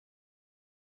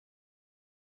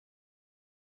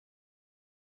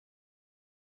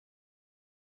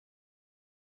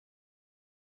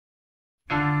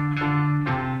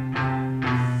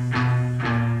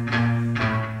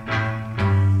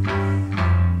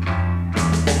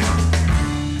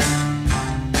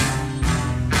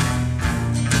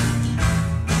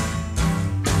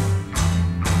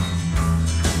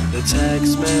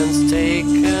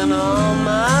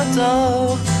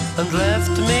and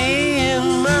left me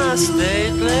in my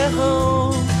stately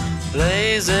home,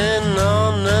 blazing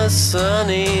on a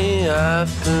sunny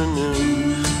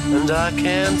afternoon. And I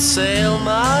can't sail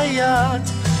my yacht,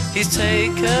 he's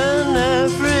taken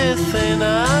everything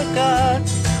I got.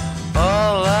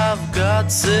 All I've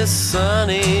got's this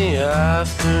sunny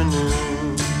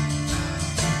afternoon.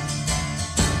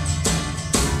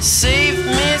 Save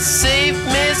me, save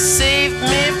me, save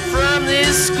me from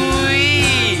this squeeze.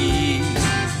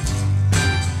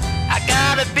 I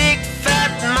got a big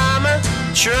fat mama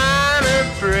trying to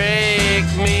break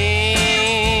me,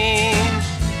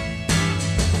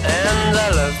 and I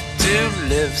love to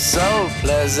live so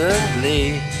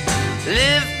pleasantly,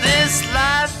 live this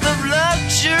life of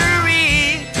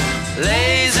luxury,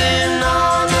 blazing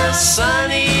on a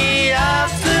sunny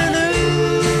afternoon.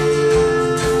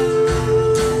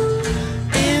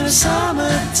 In the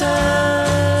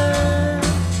summertime,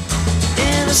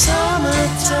 in the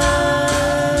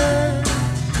summertime,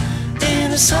 in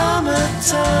the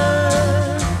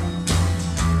summertime.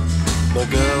 My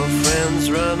girlfriend's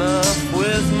run off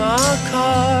with my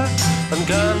car and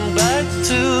gone back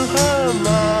to her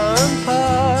ma and pa,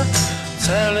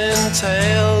 telling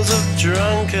tales of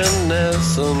drunkenness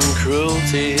and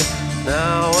cruelty.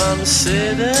 Now I'm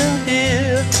sitting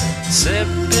here,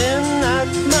 sipping at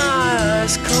my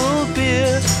ice cold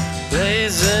beer,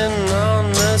 blazing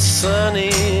on a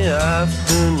sunny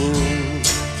afternoon.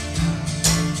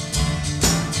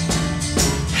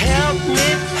 Help me,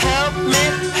 help me,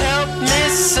 help me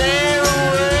sail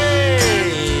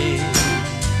away.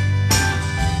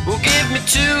 Well, give me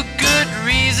 2 good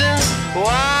reasons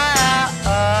why I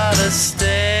ought to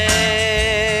stay.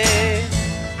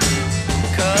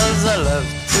 'Cause I love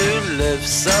to live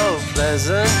so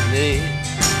pleasantly,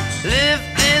 live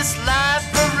this life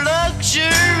of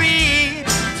luxury,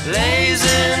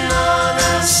 blazing on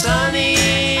a sunny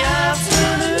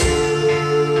afternoon.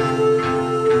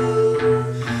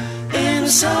 In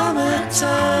the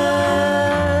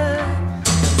summertime,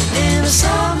 in the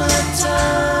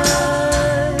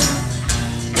summertime,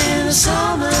 in the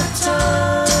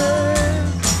summertime.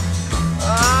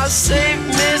 Ah, save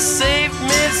me, save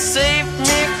me, save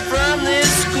me from this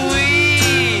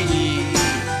squeeze.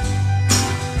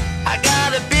 I got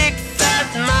a big fat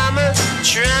mama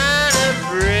trying to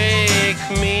break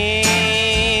me,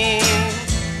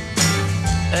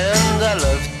 and I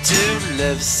love to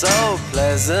live so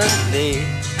pleasantly,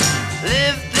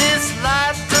 live this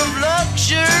life of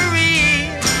luxury,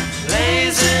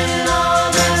 blazing on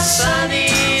a sunny